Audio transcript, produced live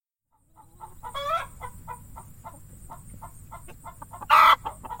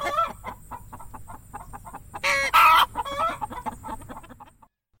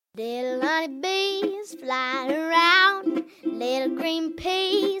honeybees flying around, little green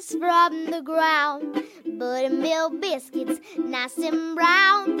peas from the ground, buttermilk biscuits nice and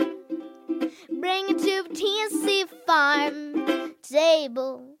brown. Bring it to the Tennessee farm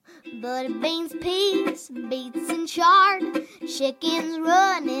table. Butter beans, peas, beets and chard, chickens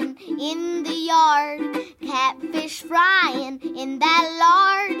running in the yard, catfish frying in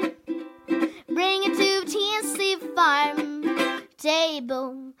that lard. Bring it to the Tennessee farm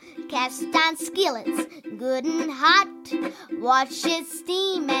table. Cast iron skillets, good and hot. Watch it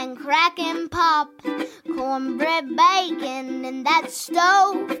steam and crack and pop. Cornbread, bacon in that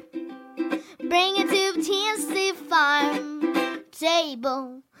stove. Bring it to the Tennessee farm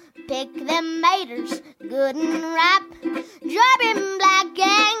table. Pick them maters, good and ripe. Dropping black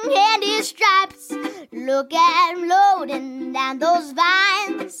and candy stripes. Look at 'em loading down those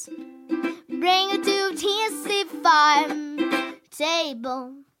vines. Bring it to Tennessee farm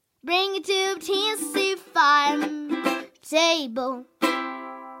table. Bring it to Tennessee farm table.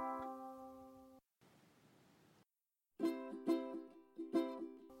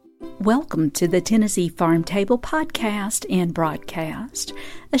 Welcome to the Tennessee Farm Table podcast and broadcast,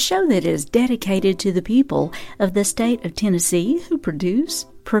 a show that is dedicated to the people of the state of Tennessee who produce,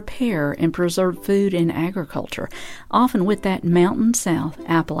 prepare, and preserve food and agriculture, often with that Mountain South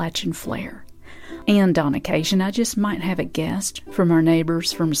Appalachian flair. And on occasion, I just might have a guest from our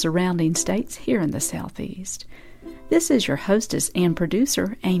neighbors from surrounding states here in the Southeast. This is your hostess and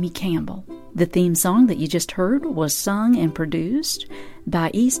producer, Amy Campbell. The theme song that you just heard was sung and produced by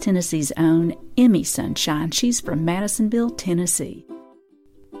East Tennessee's own Emmy Sunshine. She's from Madisonville, Tennessee.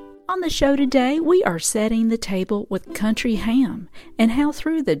 On the show today, we are setting the table with country ham and how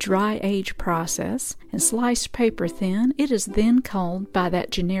through the dry age process and sliced paper thin, it is then called by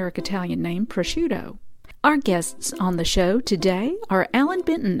that generic Italian name, prosciutto. Our guests on the show today are Alan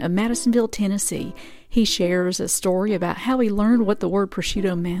Benton of Madisonville, Tennessee. He shares a story about how he learned what the word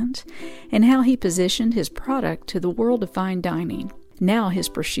prosciutto meant and how he positioned his product to the world of fine dining. Now his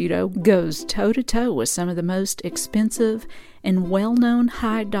prosciutto goes toe-to-toe with some of the most expensive and well-known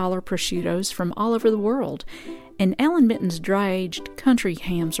high-dollar prosciuttos from all over the world. And Alan Benton's dry-aged country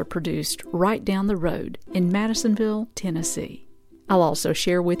hams are produced right down the road in Madisonville, Tennessee. I'll also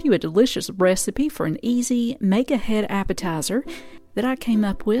share with you a delicious recipe for an easy make-ahead appetizer that I came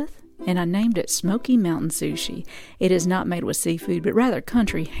up with, and I named it Smoky Mountain Sushi. It is not made with seafood, but rather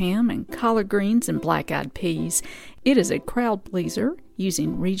country ham and collard greens and black-eyed peas. It is a crowd pleaser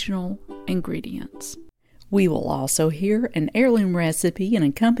using regional ingredients. We will also hear an heirloom recipe and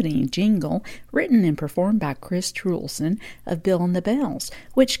accompanying jingle written and performed by Chris Trulson of Bill and the Bells,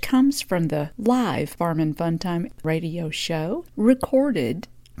 which comes from the live Farm and Fun Time radio show recorded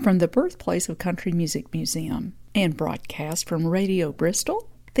from the birthplace of Country Music Museum and broadcast from Radio Bristol.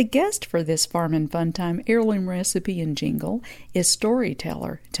 The guest for this Farm and Fun Time heirloom recipe and jingle is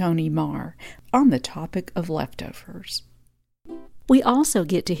storyteller Tony Marr on the topic of leftovers. We also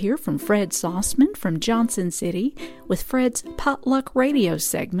get to hear from Fred Sauceman from Johnson City with Fred's Potluck Radio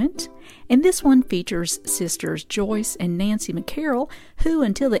segment, and this one features sisters Joyce and Nancy McCarroll, who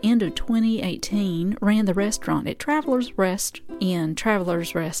until the end of 2018 ran the restaurant at Travelers Rest in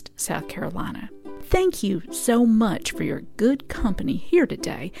Travelers Rest, South Carolina. Thank you so much for your good company here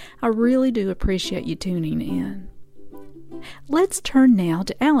today. I really do appreciate you tuning in. Let's turn now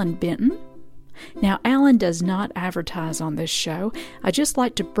to Alan Benton. Now, Alan does not advertise on this show. I just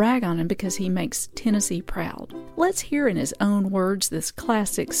like to brag on him because he makes Tennessee proud. Let's hear in his own words this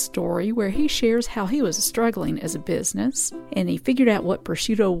classic story where he shares how he was struggling as a business and he figured out what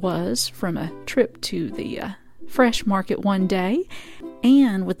prosciutto was from a trip to the fresh market one day.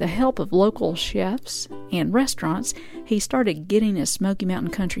 And with the help of local chefs and restaurants, he started getting his Smoky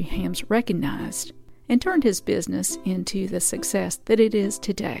Mountain country hams recognized and turned his business into the success that it is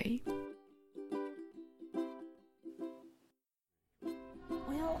today.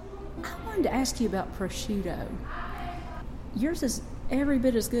 Well, I wanted to ask you about prosciutto. Yours is every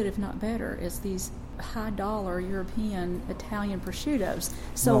bit as good, if not better, as these high-dollar European Italian prosciuttos.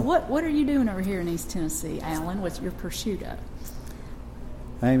 So what are you doing over here in East Tennessee, Alan, with your prosciutto?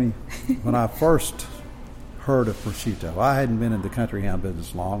 Amy, when I first heard of prosciutto, I hadn't been in the country ham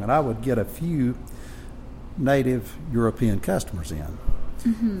business long, and I would get a few native European customers in.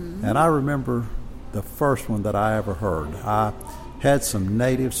 Mm-hmm. And I remember the first one that I ever heard. I had some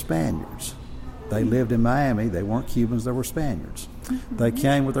native Spaniards. They lived in Miami. They weren't Cubans, they were Spaniards. Mm-hmm. They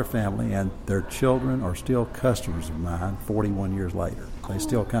came with their family, and their children are still customers of mine 41 years later. They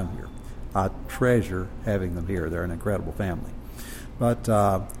still come here. I treasure having them here. They're an incredible family. But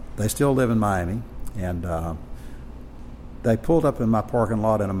they still live in Miami, and they pulled up in my parking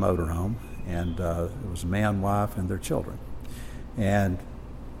lot in a motorhome, and it was a man, wife, and their children. And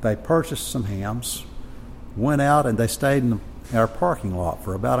they purchased some hams, went out, and they stayed in our parking lot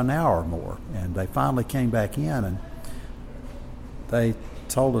for about an hour or more. And they finally came back in, and they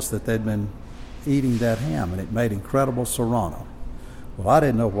told us that they'd been eating that ham, and it made incredible serrano. Well, I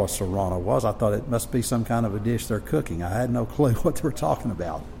didn't know what serrano was. I thought it must be some kind of a dish they're cooking. I had no clue what they were talking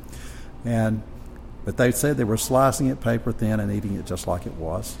about. But they said they were slicing it paper thin and eating it just like it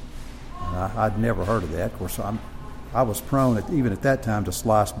was. And I'd never heard of that. Of course, I was prone, even at that time, to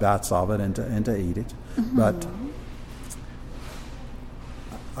slice bites of it and to eat it. Mm-hmm. But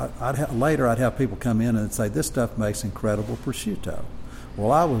later I'd have people come in and say, this stuff makes incredible prosciutto.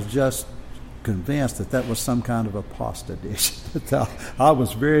 Well, I was just convinced that was some kind of a pasta dish. I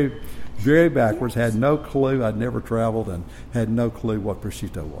was very, very backwards, had no clue. I'd never traveled and had no clue what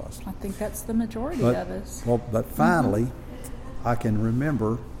prosciutto was. I think that's the majority of us. But finally, I can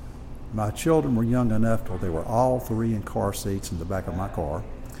remember my children were young enough till they were all three in car seats in the back of my car.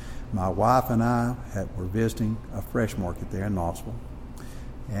 My wife and I were visiting a fresh market there in Knoxville.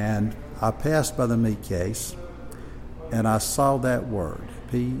 And I passed by the meat case, and I saw that word,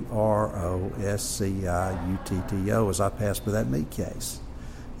 Prosciutto, as I passed by that meat case.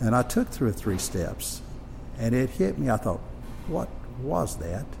 And I took 2 or 3 steps, and it hit me. I thought, what was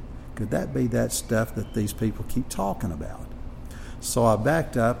that? Could that be that stuff that these people keep talking about? So I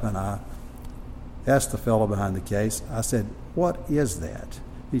backed up, and I asked the fellow behind the case, I said, what is that?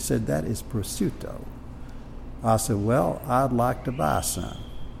 He said, that is prosciutto. I said, well, I'd like to buy some.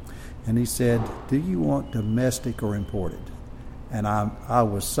 And he said, do you want domestic or imported? And I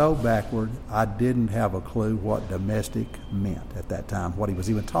was so backward, I didn't have a clue what domestic meant at that time, what he was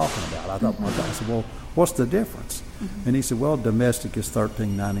even talking about. I said, well, what's the difference? Mm-hmm. And he said, well, domestic is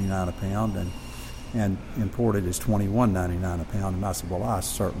 $13.99 a pound, and imported is $21.99 a pound. And I said, well, I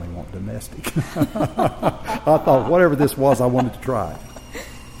certainly want domestic. I thought, whatever this was, I wanted to try it.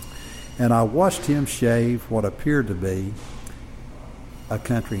 And I watched him shave what appeared to be a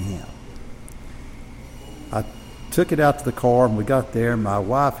country ham. I took it out to the car, and we got there, and my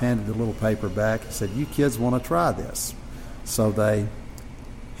wife handed the little paper back and said, you kids want to try this? So they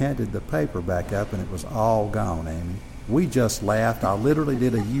handed the paper back up, and it was all gone, Amy. We just laughed. I literally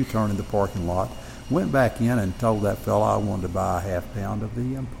did a U-turn in the parking lot, went back in and told that fellow I wanted to buy a half pound of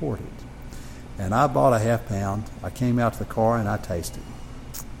the imported. And I bought a half pound. I came out to the car, and I tasted it.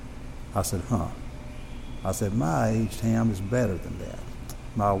 I said, I said, my aged ham is better than that.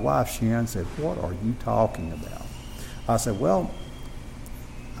 My wife, Sharon, said, what are you talking about? I said,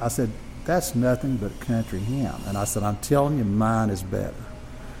 that's nothing but country ham. And I said, I'm telling you, mine is better.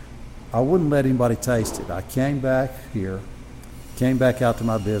 I wouldn't let anybody taste it. I came back out to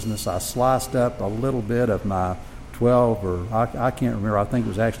my business. I sliced up a little bit of my 12, or I can't remember, I think it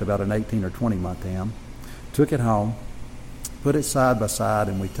was actually about an 18 or 20 month ham. Took it home, put it side by side,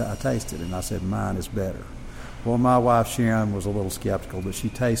 and I tasted it, and I said, mine is better. Well, my wife, Sharon, was a little skeptical, but she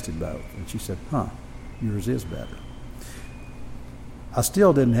tasted both, and she said, yours is better. I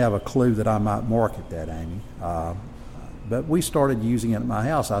still didn't have a clue that I might market that, Amy, but we started using it at my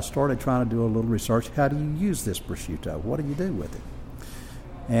house. I started trying to do a little research. How do you use this prosciutto? What do you do with it?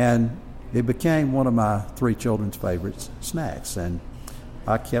 And it became one of my 3 children's favorite snacks, and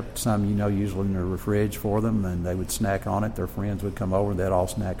I kept some, usually in the fridge for them, and they would snack on it. Their friends would come over, and they'd all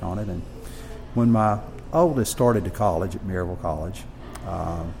snack on it. And when my oldest started to college at Maryville College,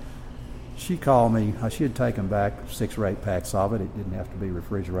 she called me. She had taken back 6 or 8 packs of it. It didn't have to be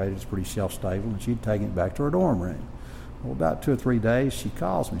refrigerated. It's pretty shelf-stable, and she'd taken it back to her dorm room. Well, about 2 or 3 days, she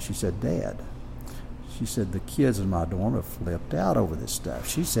calls me. She said, Dad, she said, the kids in my dorm have flipped out over this stuff.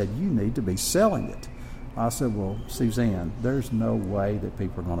 She said, you need to be selling it. I said, well, Suzanne, there's no way that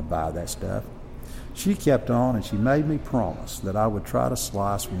people are going to buy that stuff. She kept on, and she made me promise that I would try to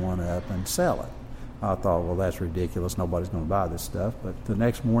slice one up and sell it. I thought, well, that's ridiculous. Nobody's going to buy this stuff. But the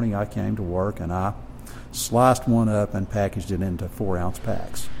next morning I came to work, and I sliced one up and packaged it into 4-ounce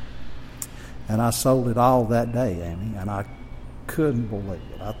packs. And I sold it all that day, Amy, and I couldn't believe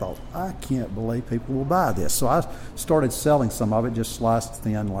it. I thought, I can't believe people will buy this. So I started selling some of it, just sliced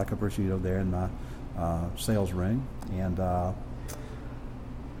thin like a prosciutto there in my sales room, and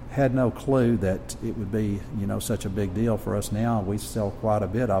had no clue that it would be, such a big deal for us now. We sell quite a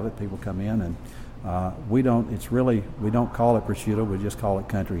bit of it. People come in, and we don't call it prosciutto. We just call it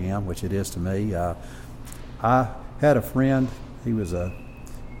country ham, which it is to me. I had a friend. He was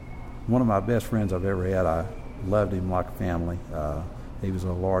one of my best friends I've ever had. I loved him like a family. He was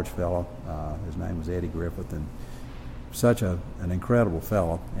a large fellow. His name was Eddie Griffith, and such an incredible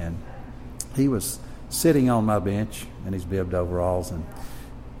fellow. And he was sitting on my bench in his bibbed overalls, and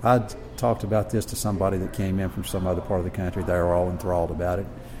I talked about this to somebody that came in from some other part of the country. They were all enthralled about it.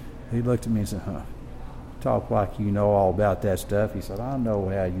 He looked at me and said, talk like you know all about that stuff. He said, I know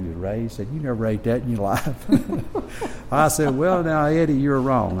how you was raised. He said, you never ate that in your life. I said, well, now, Eddie, you're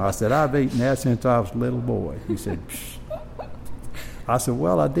wrong. I said, I've eaten that since I was a little boy. He said, psh. I said,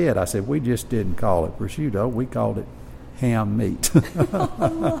 well, I did. I said, we just didn't call it prosciutto. We called it ham meat.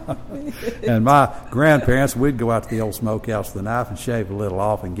 And my grandparents, we'd go out to the old smokehouse with a knife and shave a little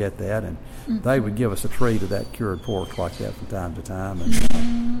off and get that, and they would give us a treat of that cured pork like that from time to time.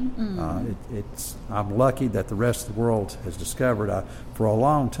 And I'm lucky that the rest of the world has discovered. For a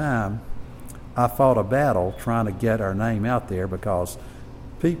long time, I fought a battle trying to get our name out there because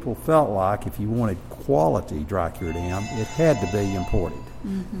people felt like if you wanted quality dry cured ham, it had to be imported.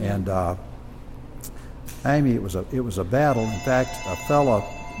 And Amy, it was a battle. In fact,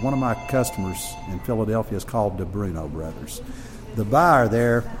 one of my customers in Philadelphia is called the Bruno Brothers. The buyer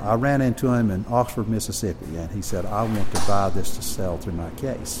there, I ran into him in Oxford, Mississippi, and he said, I want to buy this to sell through my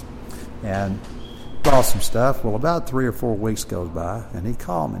case. And bought some stuff. Well, about 3 or 4 weeks goes by, and he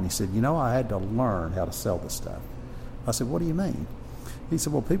called me and he said, I had to learn how to sell this stuff. I said, what do you mean? He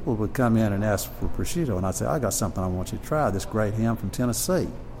said, well, people would come in and ask for prosciutto, and I'd say, I got something I want you to try, this great ham from Tennessee.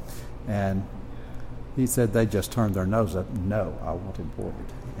 And he said they just turned their nose up. No, I want imported.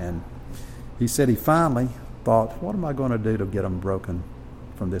 And he said he finally thought, what am I going to do to get them broken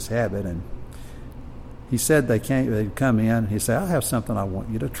from this habit? And he said they'd come in, and he'd say, I have something I want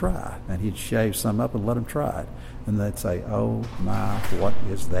you to try. And he'd shave some up and let them try it. And they'd say, oh my, what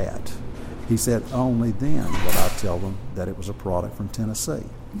is that? He said only then would I tell them that it was a product from Tennessee.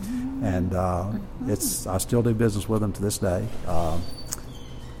 And I still do business with them to this day.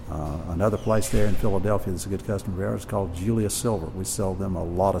 Another place there in Philadelphia that's a good customer of ours is called Julius Silver. We sell them a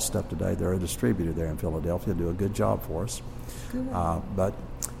lot of stuff today. They're a distributor there in Philadelphia, do a good job for us. But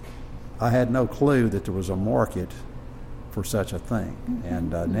I had no clue that there was a market for such a thing.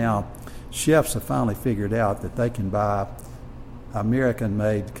 And now chefs have finally figured out that they can buy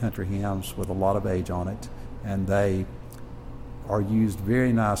American-made country hams with a lot of age on it, and they are used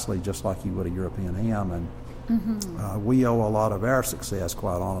very nicely just like you would a European ham. And we owe a lot of our success,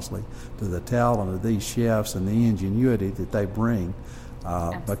 quite honestly, to the talent of these chefs and the ingenuity that they bring,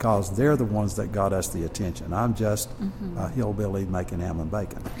 because they're the ones that got us the attention. I'm just a hillbilly making ham and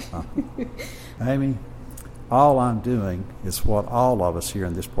bacon. Amy, all I'm doing is what all of us here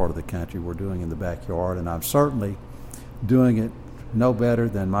in this part of the country were doing in the backyard, and I'm certainly doing it no better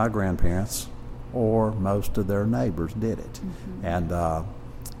than my grandparents or most of their neighbors did it. And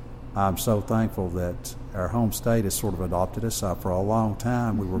I'm so thankful that our home state has sort of adopted us. For a long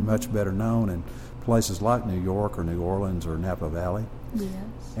time, we were much better known in places like New York or New Orleans or Napa Valley. Yes.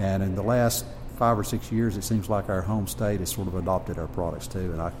 And in the last 5 or 6 years, it seems like our home state has sort of adopted our products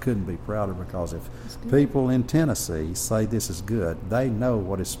too. And I couldn't be prouder, because if people in Tennessee say this is good, they know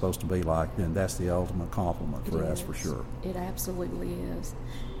what it's supposed to be like, then that's the ultimate compliment for us, for sure. It absolutely is.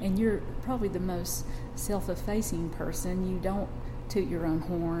 And you're probably the most self-effacing person. You don't toot your own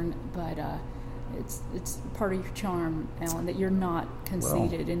horn, but it's part of your charm, Alan, that you're not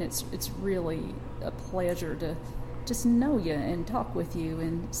conceited, and it's really a pleasure to just know you and talk with you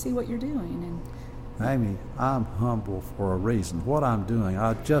and see what you're doing. And Amy, I'm humble for a reason. What I'm doing,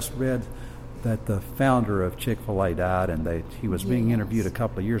 I just read that the founder of Chick-fil-A died, and he was being interviewed a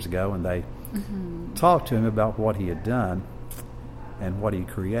couple of years ago, and they talked to him about what he had done and what he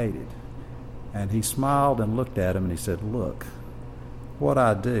created. And he smiled and looked at him, and he said, look, what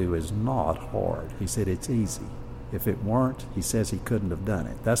I do is not hard. He said, it's easy. If it weren't, he says he couldn't have done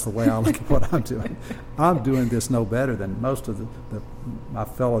it. That's the way I look at what I'm doing. I'm doing this no better than most of my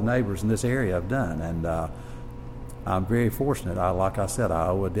fellow neighbors in this area have done. And I'm very fortunate. Like I said, I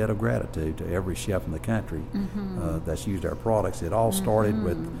owe a debt of gratitude to every chef in the country that's used our products. It all started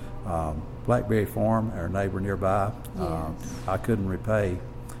with Blackberry Farm, our neighbor nearby. I couldn't repay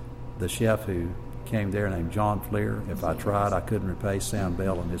the chef who came there named John Fleer. If I tried, I couldn't repay Sam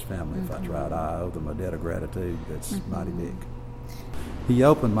Bell and his family. If I tried, I owe them a debt of gratitude that's mighty big. He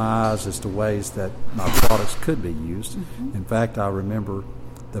opened my eyes as to ways that my products could be used. In fact, I remember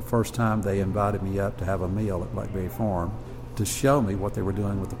the first time they invited me up to have a meal at Blackberry Farm to show me what they were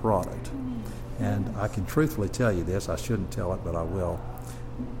doing with the product. And I can truthfully tell you this, I shouldn't tell it, but I will.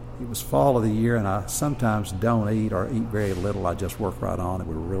 It was fall of the year, and I sometimes don't eat or eat very little. I just work right on it.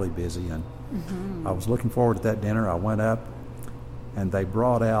 We were really busy, and I was looking forward to that dinner. I went up, and they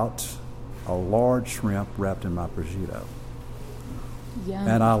brought out a large shrimp wrapped in my prosciutto. Yum.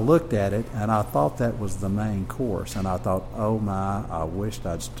 And I looked at it, and I thought that was the main course. And I thought, oh my, I wished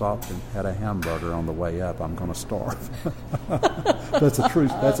I'd stopped and had a hamburger on the way up. I'm going to starve. That's a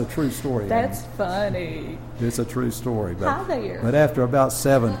true story. That's funny. It's a true story. Hi there. But after about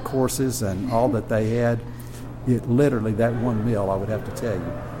 7 courses and all that they had, it literally, that one meal, I would have to tell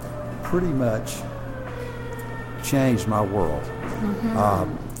you, pretty much changed my world.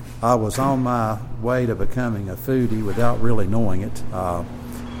 Mm-hmm. I was on my way to becoming a foodie without really knowing it.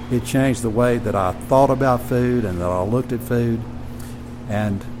 It changed the way that I thought about food and that I looked at food.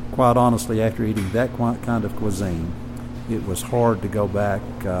 And quite honestly, after eating that kind of cuisine, it was hard to go back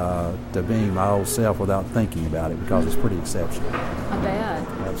to being my old self without thinking about it, because it's pretty exceptional. I bet.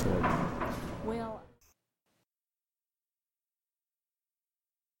 Absolutely. Well,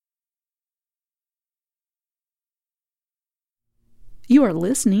 you are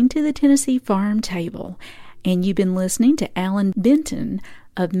listening to the Tennessee Farm Table, and you've been listening to Alan Benton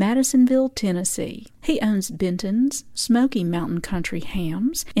of Madisonville, Tennessee. He owns Benton's Smoky Mountain Country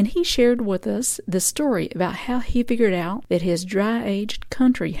Hams, and he shared with us the story about how he figured out that his dry-aged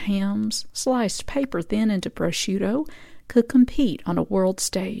country hams, sliced paper-thin into prosciutto, could compete on a world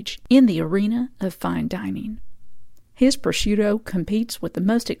stage in the arena of fine dining. His prosciutto competes with the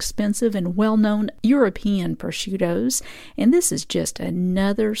most expensive and well-known European prosciuttos, and this is just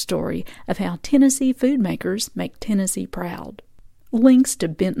another story of how Tennessee food makers make Tennessee proud. Links to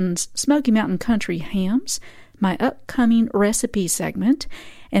Benton's Smoky Mountain Country Hams, my upcoming recipe segment,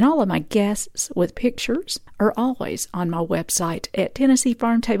 and all of my guests with pictures are always on my website at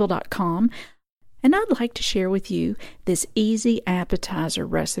TennesseeFarmTable.com. And I'd like to share with you this easy appetizer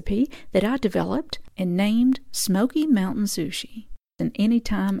recipe that I developed and named Smoky Mountain Sushi, an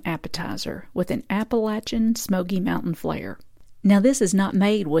anytime appetizer with an Appalachian Smoky Mountain flair. Now, this is not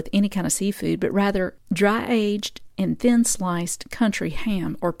made with any kind of seafood, but rather dry-aged and thin-sliced country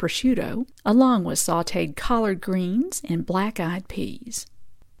ham or prosciutto, along with sautéed collard greens and black-eyed peas.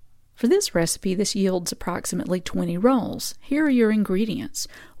 For this recipe, this yields approximately 20 rolls. Here are your ingredients.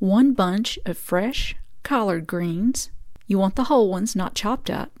 1 bunch of fresh collard greens. You want the whole ones, not chopped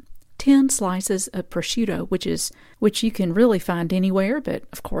up. 10 slices of prosciutto, which you can really find anywhere, but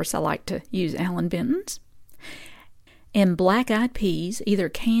of course I like to use Alan Benton's. And black-eyed peas, either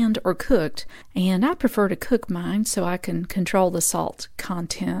canned or cooked, and I prefer to cook mine so I can control the salt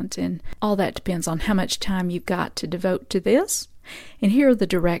content, and all that depends on how much time you've got to devote to this. And here are the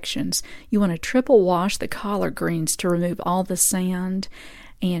directions. You want to triple wash the collard greens to remove all the sand,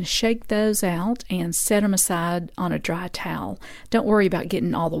 and shake those out and set them aside on a dry towel. Don't worry about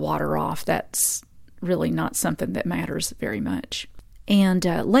getting all the water off. That's really not something that matters very much. And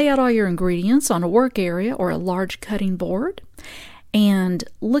lay out all your ingredients on a work area or a large cutting board, and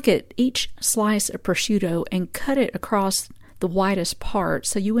look at each slice of prosciutto and cut it across the widest part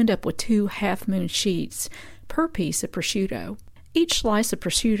so you end up with 2 half-moon sheets per piece of prosciutto. Each slice of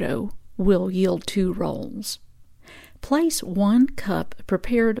prosciutto will yield 2 rolls. Place 1 cup of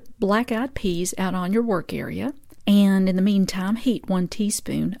prepared black-eyed peas out on your work area, and in the meantime heat 1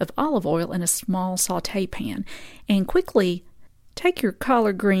 teaspoon of olive oil in a small sauté pan, and quickly take your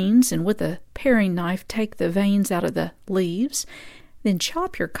collard greens and with a paring knife take the veins out of the leaves. Then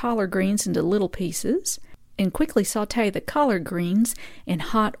chop your collard greens into little pieces and quickly sauté the collard greens in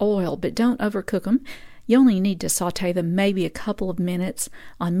hot oil, but don't overcook them. You only need to sauté them maybe a couple of minutes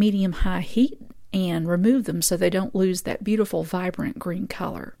on medium-high heat and remove them so they don't lose that beautiful vibrant green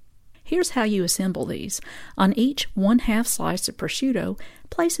color. Here's how you assemble these. On each 1/2 slice of prosciutto,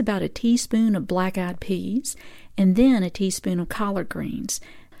 place about a teaspoon of black-eyed peas and then a teaspoon of collard greens.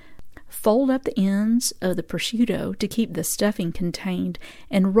 Fold up the ends of the prosciutto to keep the stuffing contained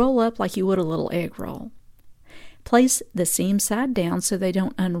and roll up like you would a little egg roll. Place the seam side down so they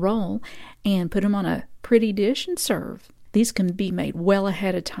don't unroll and put them on a pretty dish and serve. These can be made well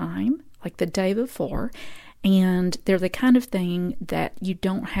ahead of time, like the day before, and they're the kind of thing that you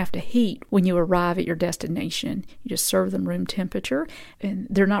don't have to heat when you arrive at your destination. You just serve them room temperature, and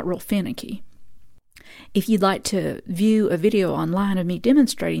they're not real finicky. If you'd like to view a video online of me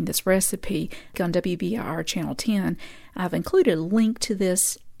demonstrating this recipe on WBIR Channel 10, I've included a link to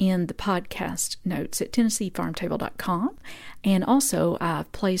this in the podcast notes at TennesseeFarmTable.com, and also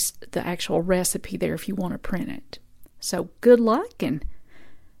I've placed the actual recipe there if you want to print it. So good luck and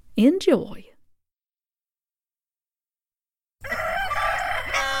enjoy.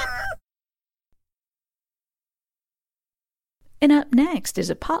 And up next is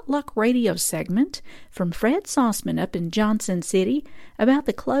a potluck radio segment from Fred Sossman up in Johnson City about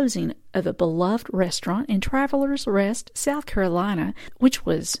the closing of a beloved restaurant in Travelers Rest, South Carolina, which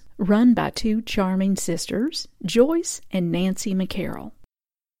was run by two charming sisters, Joyce and Nancy McCarroll.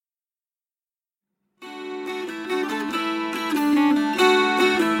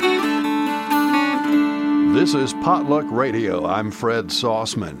 This is Potluck Radio. I'm Fred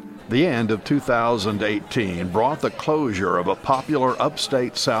Sossman. The end of 2018 brought the closure of a popular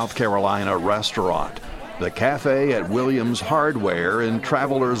upstate South Carolina restaurant, the Cafe at Williams Hardware in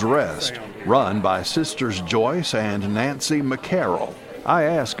Travelers Rest, run by Sisters Joyce and Nancy McCarroll. I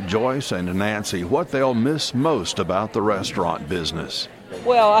asked Joyce and Nancy what they'll miss most about the restaurant business.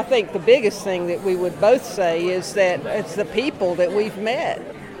 Well, I think the biggest thing that we would both say is that it's the people that we've met.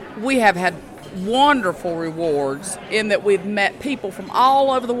 We have had wonderful rewards in that we've met people from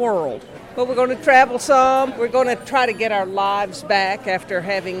all over the world. But we're going to travel some. We're going to try to get our lives back after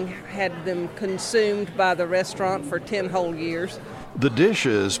having had them consumed by the restaurant for 10 whole years. The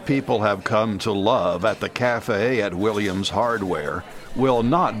dishes people have come to love at the Cafe at Williams Hardware will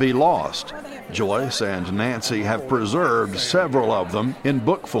not be lost. Joyce and Nancy have preserved several of them in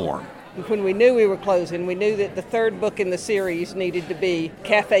book form. When we knew we were closing, we knew that the third book in the series needed to be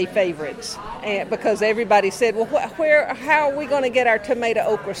Cafe Favorites, and because everybody said, well, how are we going to get our tomato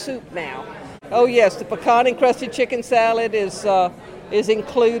okra soup now? Oh yes, the pecan encrusted chicken salad is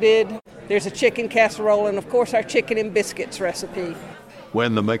included. There's a chicken casserole, and of course our chicken and biscuits recipe.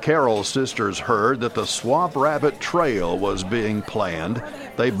 When the McCarroll sisters heard that the Swamp Rabbit Trail was being planned,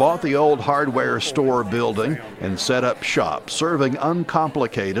 they bought the old hardware store building and set up shop, serving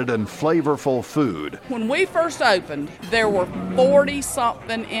uncomplicated and flavorful food. When we first opened, there were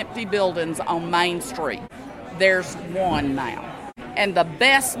 40-something empty buildings on Main Street. There's one now. And the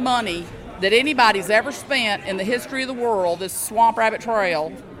best money that anybody's ever spent in the history of the world is Swamp Rabbit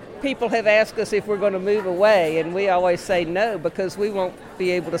Trail. People have asked us if we're going to move away, and we always say no, because we won't be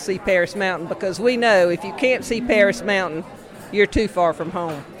able to see Paris Mountain, because we know if you can't see Paris Mountain, you're too far from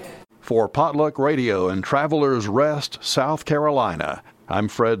home. For Potluck Radio in Travelers Rest, South Carolina, I'm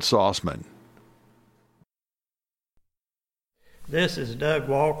Fred Sossman. This is Doug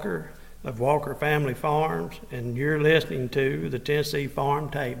Walker of Walker Family Farms, and you're listening to the Tennessee Farm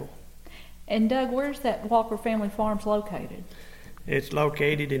Table. And Doug, where's that Walker Family Farms located? It's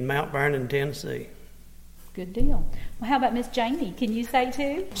located in Mount Vernon, Tennessee. Good deal. Well, how about Miss Janie? Can you say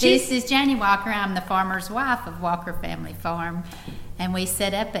too? This is Janie Walker. I'm the farmer's wife of Walker Family Farm. And we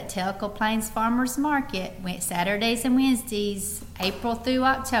set up at Tellico Plains Farmers Market Saturdays and Wednesdays, April through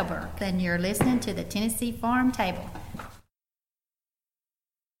October. And you're listening to the Tennessee Farm Table.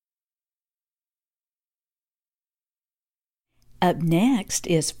 Up next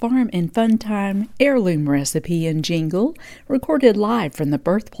is Farm and Fun Time Heirloom Recipe and Jingle, recorded live from the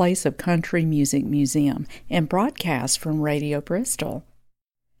birthplace of Country Music Museum and broadcast from Radio Bristol.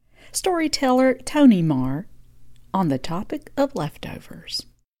 Storyteller Tony Marr on the topic of leftovers.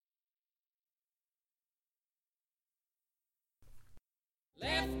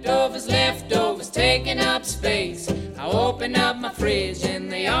 Leftovers, taking up space. I open up my fridge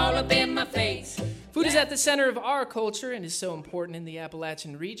and they all up in my face. Food is at the center of our culture and is so important in the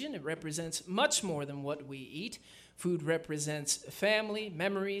Appalachian region. It represents much more than what we eat. Food represents family,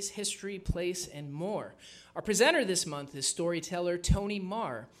 memories, history, place, and more. Our presenter this month is storyteller Tony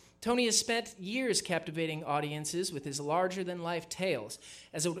Marr. Tony has spent years captivating audiences with his larger-than-life tales.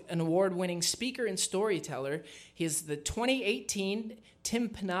 As an award-winning speaker and storyteller, he is the 2018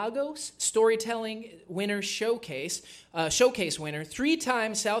 Timpanogos Storytelling Winner Showcase winner,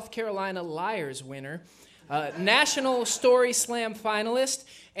 3-time South Carolina Liars winner, National Story Slam finalist,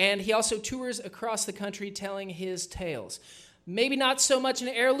 and he also tours across the country telling his tales. Maybe not so much an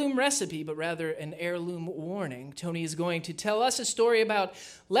heirloom recipe, but rather an heirloom warning. Tony is going to tell us a story about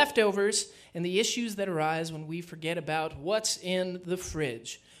leftovers and the issues that arise when we forget about what's in the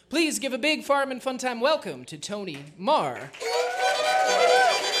fridge. Please give a big Farm and Fun Time welcome to Tony Marr.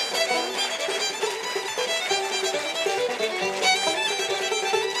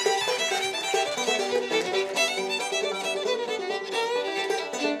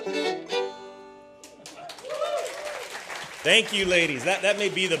 Thank you, ladies. That may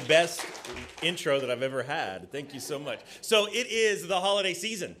be the best intro that I've ever had. Thank you so much. So it is the holiday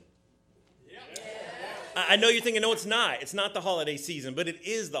season. I know you're thinking, no, it's not. It's not the holiday season, but it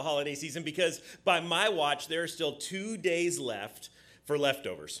is the holiday season because by my watch, there are still 2 days left for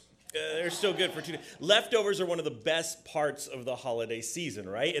leftovers. They're still good for 2 days. Leftovers are one of the best parts of the holiday season,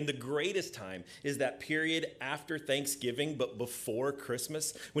 right? And the greatest time is that period after Thanksgiving, but before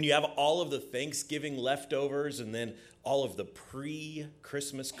Christmas, when you have all of the Thanksgiving leftovers and then all of the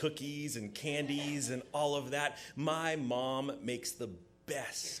pre-Christmas cookies and candies and all of that. My mom makes the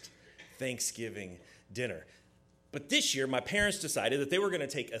best Thanksgiving dinner. But this year, my parents decided that they were going to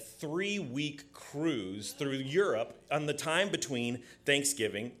take a 3-week cruise through Europe on the time between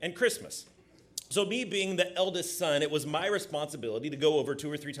Thanksgiving and Christmas. So me being the eldest son, it was my responsibility to go over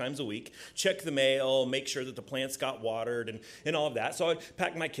 2 or 3 times a week, check the mail, make sure that the plants got watered and all of that. So I'd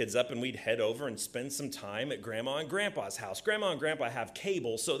pack my kids up and we'd head over and spend some time at Grandma and Grandpa's house. Grandma and Grandpa have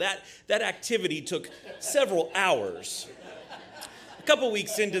cable, so that activity took several hours. A couple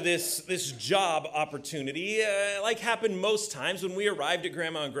weeks into this job opportunity, like happened most times when we arrived at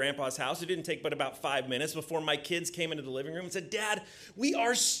Grandma and Grandpa's house, it didn't take but about 5 minutes before my kids came into the living room and said, "Dad, we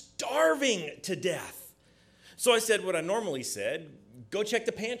are starving to death." So I said what I normally said, "Go check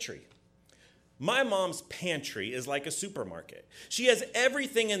the pantry." My mom's pantry is like a supermarket. She has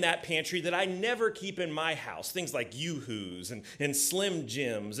everything in that pantry that I never keep in my house. Things like Yoo-Hoos and Slim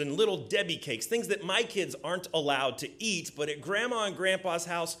Jims and Little Debbie cakes, things that my kids aren't allowed to eat, but at Grandma and Grandpa's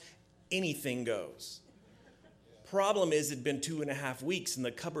house, anything goes. Problem is, it'd been 2.5 weeks and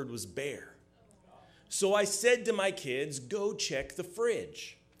the cupboard was bare. So I said to my kids, "Go check the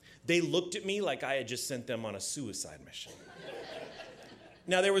fridge." They looked at me like I had just sent them on a suicide mission.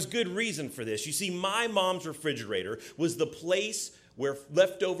 Now, there was good reason for this. You see, my mom's refrigerator was the place where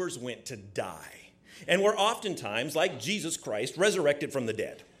leftovers went to die, and were oftentimes, like Jesus Christ, resurrected from the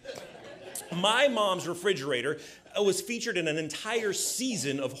dead. My mom's refrigerator was featured in an entire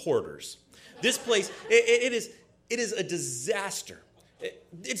season of Hoarders. This place, it is a disaster.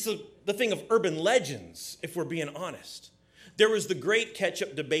 It's the thing of urban legends, if we're being honest. There was the great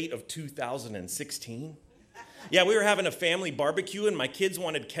ketchup debate of 2016. Yeah, we were having a family barbecue, and my kids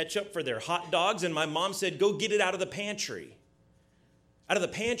wanted ketchup for their hot dogs, and my mom said, "Go get it out of the pantry." Out of the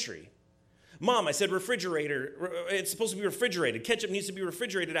pantry. "Mom," I said, "refrigerator, it's supposed to be refrigerated. Ketchup needs to be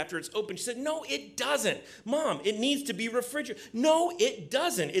refrigerated after it's open." She said, "No, it doesn't. Mom, it needs to be refrigerated." "No, it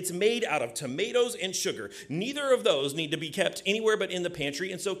doesn't. It's made out of tomatoes and sugar. Neither of those need to be kept anywhere but in the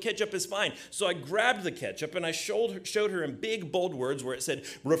pantry, and so ketchup is fine." So I grabbed the ketchup and I showed her in big, bold words where it said,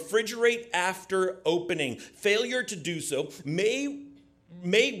 "Refrigerate after opening. Failure to do so may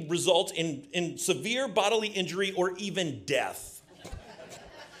result in severe bodily injury or even death."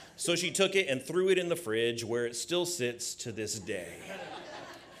 So she took it and threw it in the fridge, where it still sits to this day.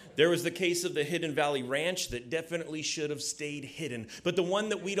 There was the case of the Hidden Valley Ranch that definitely should have stayed hidden. But the one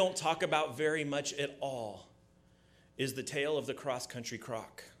that we don't talk about very much at all is the tale of the cross-country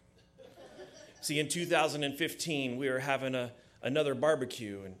crock. See, in 2015, we were having another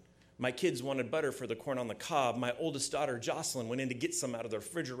barbecue, and my kids wanted butter for the corn on the cob. My oldest daughter, Jocelyn, went in to get some out of the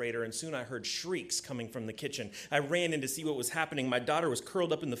refrigerator, and soon I heard shrieks coming from the kitchen. I ran in to see what was happening. My daughter was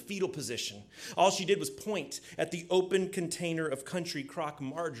curled up in the fetal position. All she did was point at the open container of country crock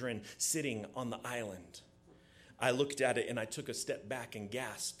margarine sitting on the island. I looked at it, and I took a step back and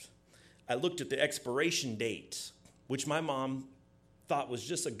gasped. I looked at the expiration date, which my mom thought was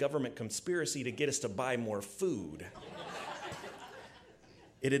just a government conspiracy to get us to buy more food.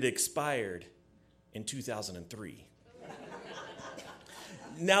 It had expired in 2003.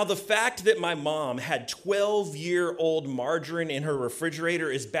 Now, the fact that my mom had 12-year-old margarine in her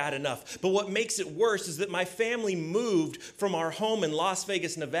refrigerator is bad enough. But what makes it worse is that my family moved from our home in Las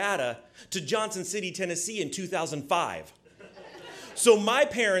Vegas, Nevada, to Johnson City, Tennessee in 2005. So my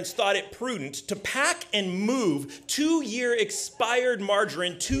parents thought it prudent to pack and move 2-year expired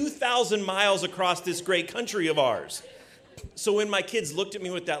margarine 2,000 miles across this great country of ours. So when my kids looked at me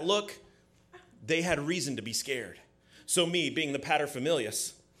with that look, they had reason to be scared. So me, being the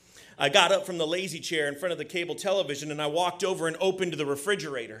paterfamilias, I got up from the lazy chair in front of the cable television and I walked over and opened the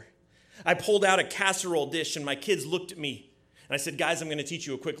refrigerator. I pulled out a casserole dish and my kids looked at me. And I said, "Guys, I'm going to teach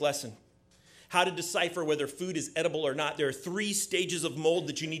you a quick lesson. How to decipher whether food is edible or not. There are 3 stages of mold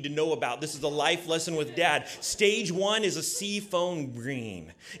that you need to know about. This is a life lesson with Dad. Stage 1 is a seafoam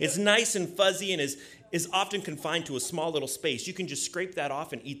green. It's nice and fuzzy and is often confined to a small little space. You can just scrape that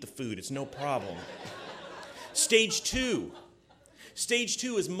off and eat the food. It's no problem. Stage 2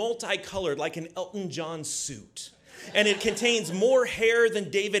 is multicolored like an Elton John suit. And it contains more hair than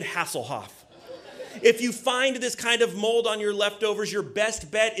David Hasselhoff. If you find this kind of mold on your leftovers, your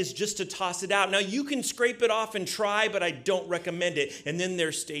best bet is just to toss it out. Now, you can scrape it off and try, but I don't recommend it. And then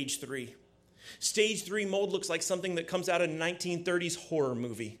there's stage 3. Stage 3 mold looks like something that comes out of a 1930s horror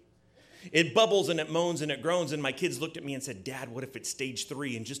movie. It bubbles and it moans and it groans, and my kids looked at me and said, "Dad, what if it's stage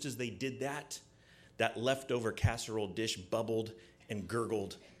 3?" And just as they did that, that leftover casserole dish bubbled and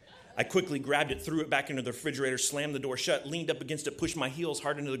gurgled. I quickly grabbed it, threw it back into the refrigerator, slammed the door shut, leaned up against it, pushed my heels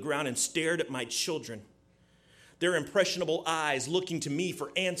hard into the ground, and stared at my children, their impressionable eyes looking to me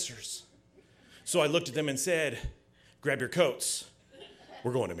for answers. So I looked at them and said, "Grab your coats.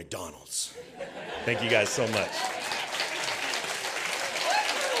 We're going to McDonald's." Thank you guys so much.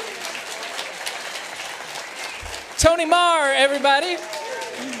 Tony Marr, everybody.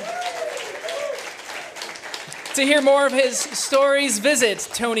 To hear more of his stories, visit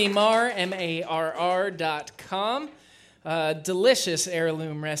TonyMarr.com. Delicious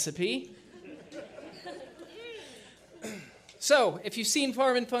heirloom recipe. So, if you've seen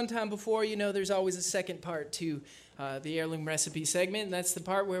Farm and Fun Time before, you know there's always a second part to the heirloom recipe segment, and that's the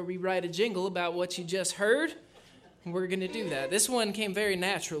part where we write a jingle about what you just heard. And we're going to do that. This one came very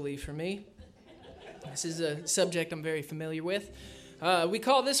naturally for me. This is a subject I'm very familiar with. We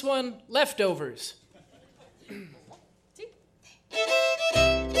call this one Leftovers.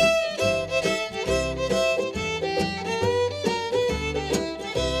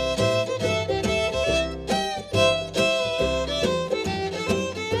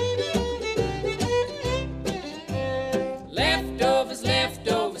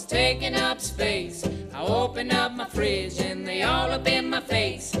 Leftovers taking up space. I open up my fridge and they all up in my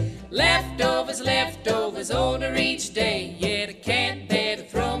face. Leftovers, older each day. Yet I can't bear to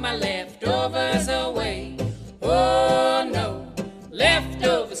throw my leftovers away. Oh no,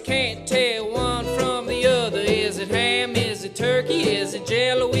 leftovers can't tell one from the other. Is it ham, is it turkey, is it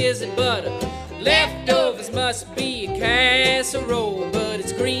Jell-O, is it butter? Leftovers must be a casserole, but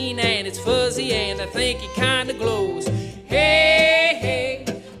it's green and it's fuzzy and I think it kinda glows. Hey,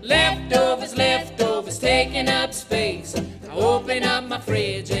 leftovers taking up space. I open up my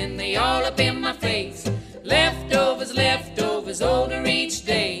fridge and they all up in my face. Leftovers, older each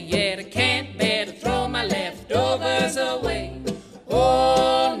day. Yet I can't bear to throw my leftovers away.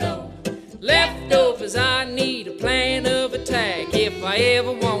 Oh no, leftovers, I need a plan of attack if I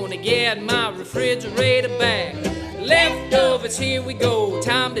ever want to get my refrigerator back. Leftovers, here we go,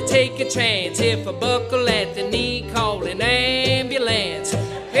 time to take a chance. If I buckle at the knee, call an ambulance.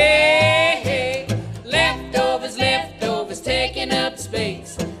 Hey, leftovers taking up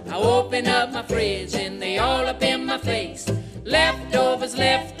space. I open up my fridge and they all up in my face. Leftovers,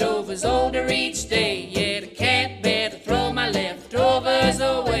 older each day. Yet I can't bear to throw my leftovers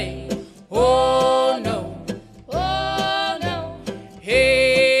away. Oh no,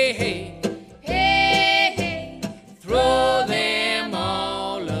 hey, throw them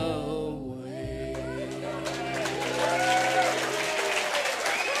all away.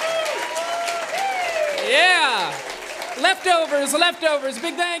 Yeah! Leftovers.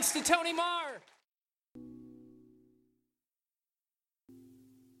 Big thanks to Tony Marr.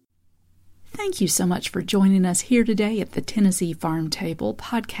 Thank you so much for joining us here today at the Tennessee Farm Table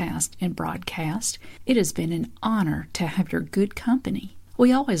podcast and broadcast. It has been an honor to have your good company.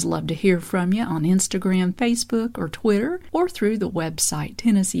 We always love to hear from you on Instagram, Facebook, or Twitter, or through the website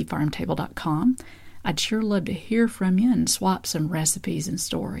TennesseeFarmTable.com. I'd sure love to hear from you and swap some recipes and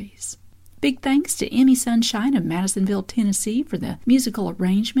stories. Big thanks to Emmy Sunshine of Madisonville, Tennessee for the musical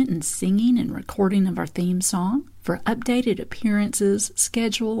arrangement and singing and recording of our theme song. For updated appearances,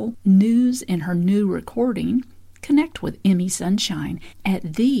 schedule, news, and her new recording, connect with Emmy Sunshine at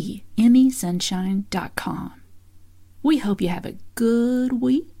theemmysunshine.com. We hope you have a good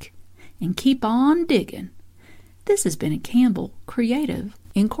week and keep on digging. This has been a Campbell Creative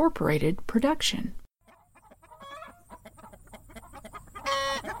Incorporated production.